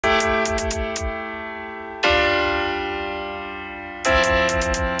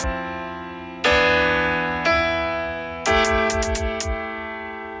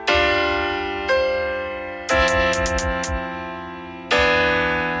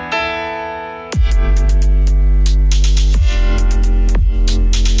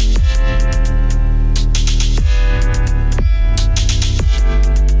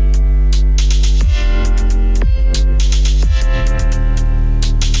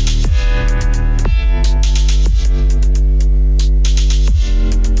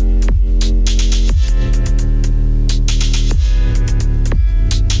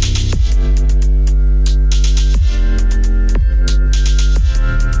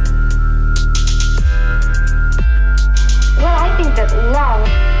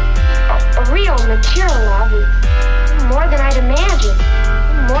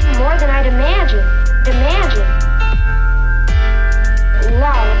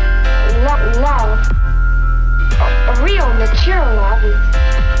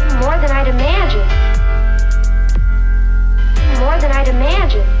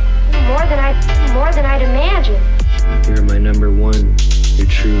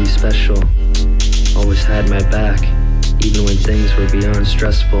had my back, even when things were beyond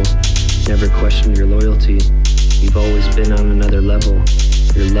stressful. Never questioned your loyalty. You've always been on another level.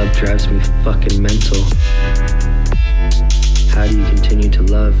 Your love drives me fucking mental. How do you continue to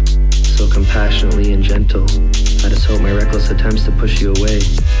love so compassionately and gentle? I just hope my reckless attempts to push you away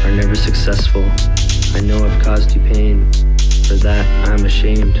are never successful. I know I've caused you pain. For that, I'm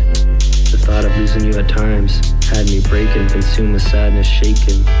ashamed. The thought of losing you at times had me breaking, consumed with sadness,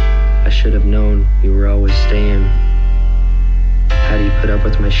 shaken. I should have known you were always staying. How do you put up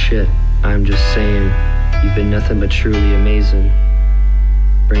with my shit? I'm just saying, you've been nothing but truly amazing.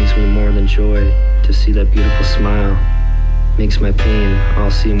 Brings me more than joy to see that beautiful smile. Makes my pain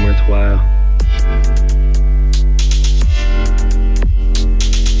all seem worthwhile.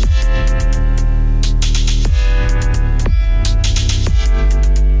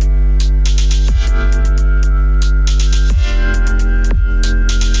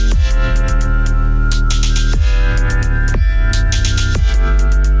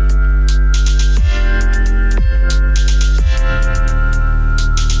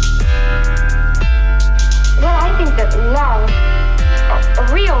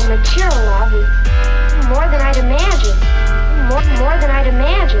 Mature love is more than I'd imagine. More than I'd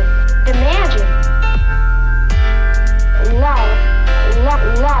imagine. Imagine.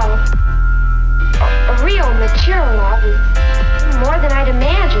 Love. A real mature love is more than I'd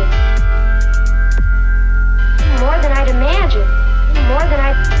imagine. More than I'd imagine.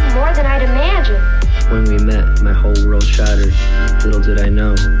 More than I'd imagine. When we met, my whole world shattered. Little did I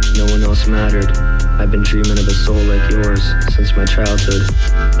know, no one else mattered. I've been dreaming of a soul like yours since my childhood.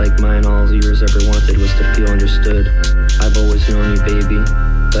 Like mine, all yours ever wanted was to feel understood. I've always known you, baby,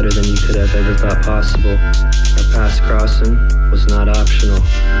 better than you could have ever thought possible. Our paths crossing was not optional.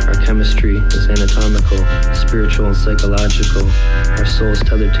 Our chemistry is anatomical, spiritual and psychological. Our souls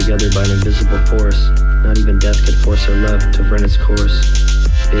tethered together by an invisible force. Not even death could force our love to run its course.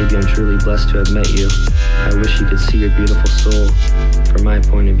 Baby, I'm truly blessed to have met you. I wish you could see your beautiful soul from my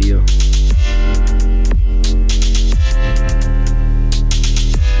point of view.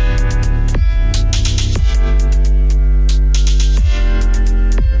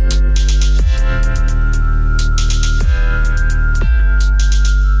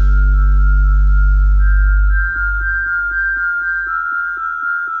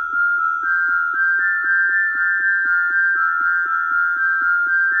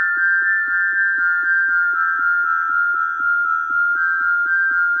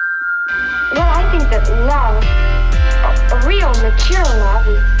 Love, a real mature love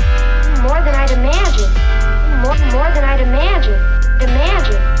is more than I'd imagine. More than I'd imagine.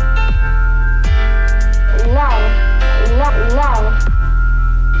 Imagine. Love.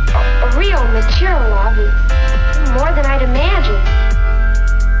 A real mature love is more than I'd imagine.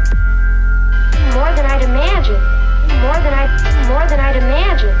 More than I'd imagine. More than I'd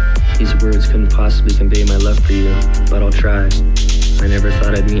imagine. These words couldn't possibly convey my love for you, but I'll try. I never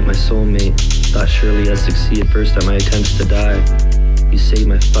thought I'd meet my soulmate. Thought surely I'd succeed at first at my attempts to die. You saved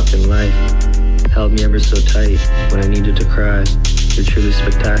my fucking life. Held me ever so tight when I needed to cry. You're truly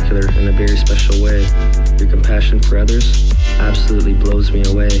spectacular in a very special way. Your compassion for others absolutely blows me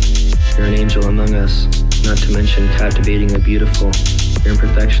away. You're an angel among us, not to mention captivating and beautiful. Your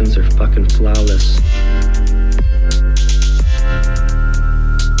imperfections are fucking flawless.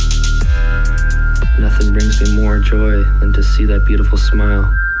 Nothing brings me more joy than to see that beautiful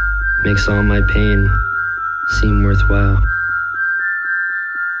smile. Makes all my pain seem worthwhile.